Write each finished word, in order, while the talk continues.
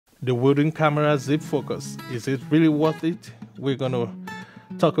the wooden camera zip focus. Is it really worth it? We're gonna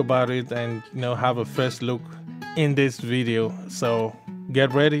talk about it and have a first look in this video. So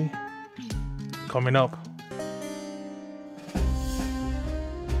get ready. Coming up.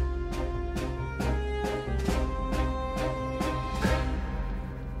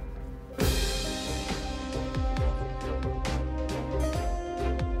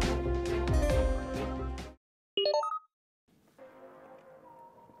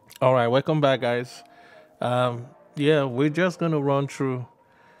 All right, welcome back, guys. Yeah, we're just gonna run through.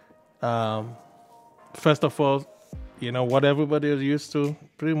 First of all, what everybody is used to.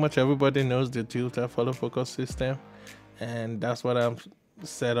 Pretty much everybody knows the tilter follow focus system, and that's what I'm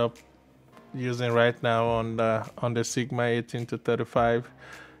set up using right now on the Sigma 18 to 35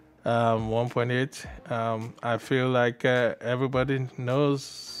 1.8. I feel like everybody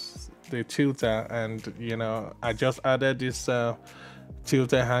knows the tilter, and I just added this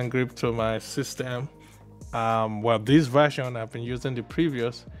tilter hand grip to my system. Well, this version I've been using the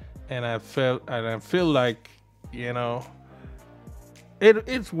previous, and I feel like it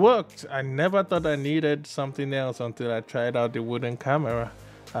worked. I never thought I needed something else until I tried out the wooden camera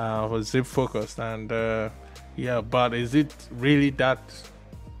with zip focus, and yeah, but is it really that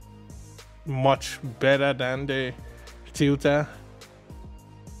much better than the tilter?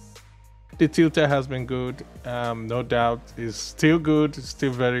 The tilter has been good, no doubt. It's still good. It's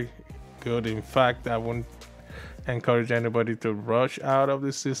still very good. In fact, I wouldn't encourage anybody to rush out of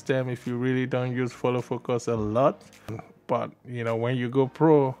the system if you really don't use follow focus a lot. But when you go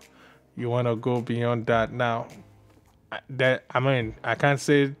pro, you want to go beyond that. Now, I can't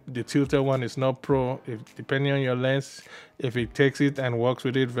say the tilter one is not pro. If depending on your lens, if it takes it and works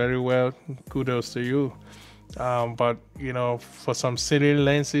with it very well, kudos to you. But for some silly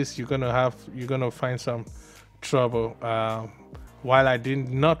lenses, you're gonna find some trouble. While I did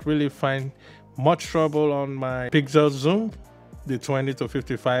not really find much trouble on my pixel zoom, the 20 to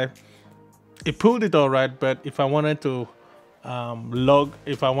 55, it pulled it all right. But if I wanted to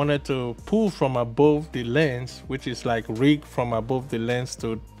if I wanted to pull from above the lens, which is like rig from above the lens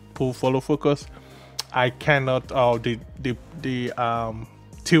to pull follow focus, I cannot. The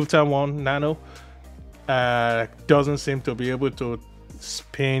tilter one nano doesn't seem to be able to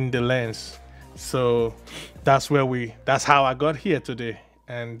spin the lens. So that's how I got here today.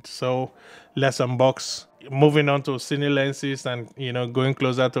 And so let's unbox. Moving on to cine lenses and going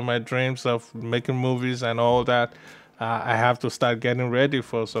closer to my dreams of making movies and all that, I have to start getting ready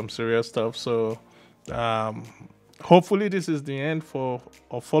for some serious stuff. So hopefully this is the end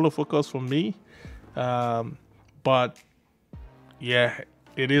of follow focus for me. But yeah,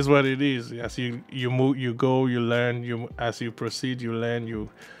 it is what it is. As you move, you go, you learn. As you proceed, you learn. You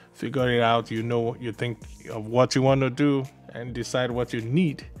figure it out. You think of what you want to do and decide what you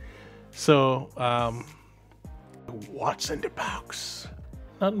need. So what's in the box?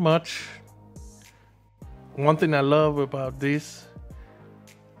 Not much. One thing I love about this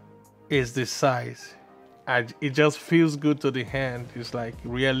is the size. It just feels good to the hand. It's like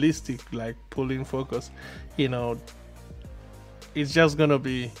realistic, like pulling focus. It's just gonna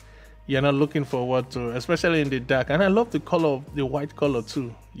be, you're not looking forward to, especially in the dark. And I love the color, the white color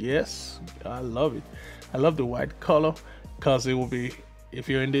too. Yes, I love it. I love the white color because it will be, if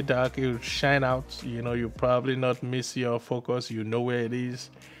you're in the dark, it will shine out. You'll probably not miss your focus. You know where it is.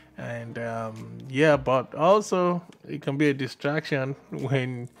 And yeah, but also it can be a distraction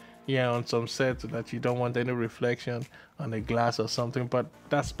when you're on some set that you don't want any reflection on a glass or something. But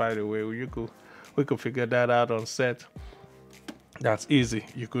that's, by the way, we could figure that out on set. That's easy.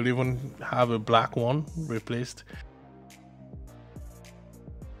 You could even have a black one replaced.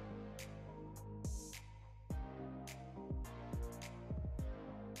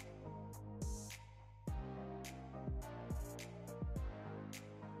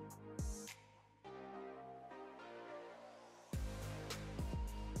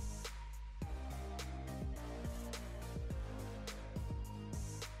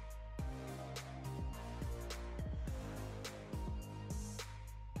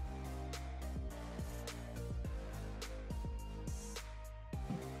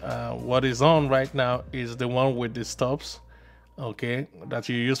 What is on right now is the one with the stops, okay, that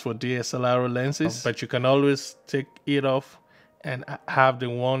you use for DSLR lenses, but you can always take it off and have the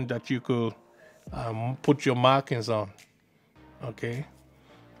one that you could put your markings on. Okay,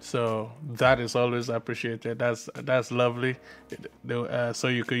 so that is always appreciated. That's lovely. So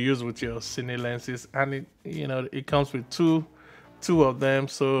you could use with your cine lenses, and it comes with two of them,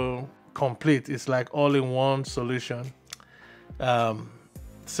 so complete. It's like all in one solution.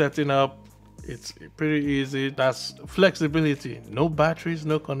 Setting up It's pretty easy. That's flexibility. No batteries,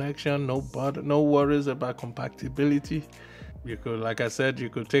 no connection, no worries about compatibility. You could, like I said, you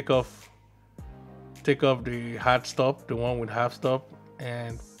could take off the hard stop, the one with half stop,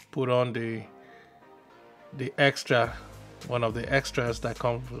 and put on the extra, one of the extras that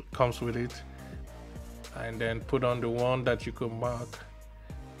comes with it, and then put on the one that you could mark,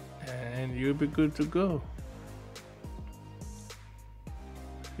 and you'll be good to go.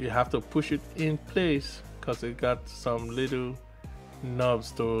 You have to push it in place because it got some little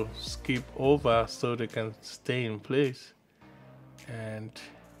knobs to skip over so they can stay in place. And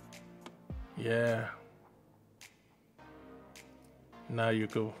yeah, now you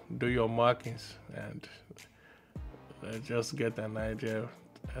can do your markings and just get an idea.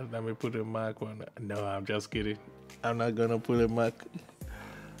 Let me put a mark on. No, I'm just kidding. I'm not gonna put a mark.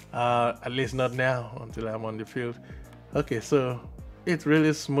 At least not now until I'm on the field. Okay, so it's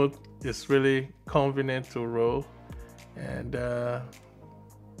really smooth. It's really convenient to roll, and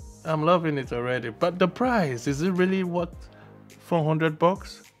I'm loving it already. But the price, is it really worth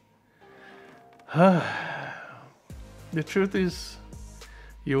 $400? The truth is,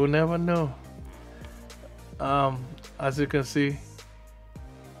 you will never know. As you can see,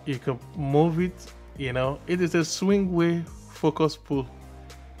 you can move it. You know, it is a swing way focus pull.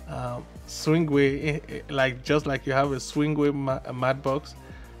 Swing way, like just like you have a swing way mat box,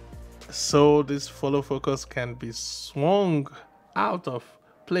 so this follow focus can be swung out of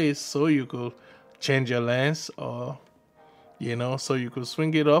place, so you could change your lens, or you know, so you could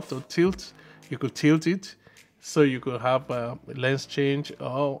swing it off to tilt. You could tilt it, so you could have a lens change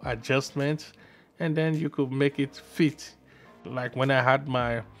or adjustment, and then you could make it fit. Like when I had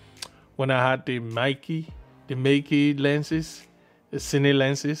the Makey lenses, the cine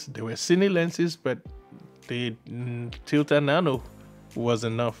lenses, they were cine lenses, but the Tilta Nano was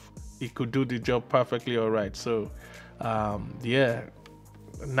enough. It could do the job perfectly all right. So yeah,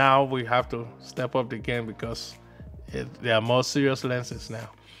 now we have to step up the game because there are more serious lenses now.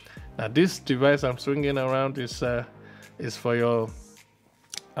 Now this device I'm swinging around is for your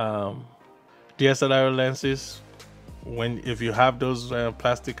DSLR lenses. If you have those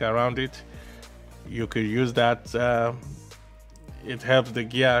plastic around it, you could use that. It helps the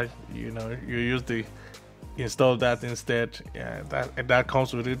gear, you know, you install that instead. Yeah, that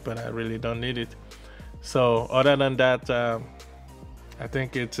comes with it, but I really don't need it. So other than that, I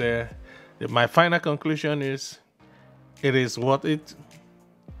think it's my final conclusion is it is worth it.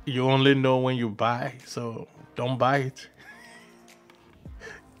 You only know when you buy, so don't buy it.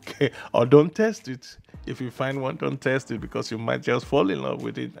 Okay, or don't test it. If you find one, don't test it, because you might just fall in love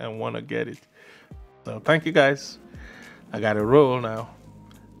with it and want to get it. So thank you guys. I got to roll now.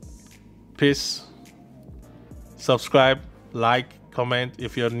 Peace. Subscribe, like, comment.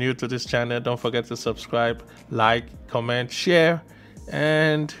 If you're new to this channel, don't forget to subscribe, like, comment, share,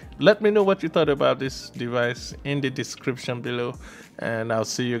 and let me know what you thought about this device in the description below. And I'll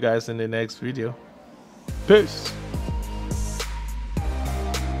see you guys in the next video. Peace.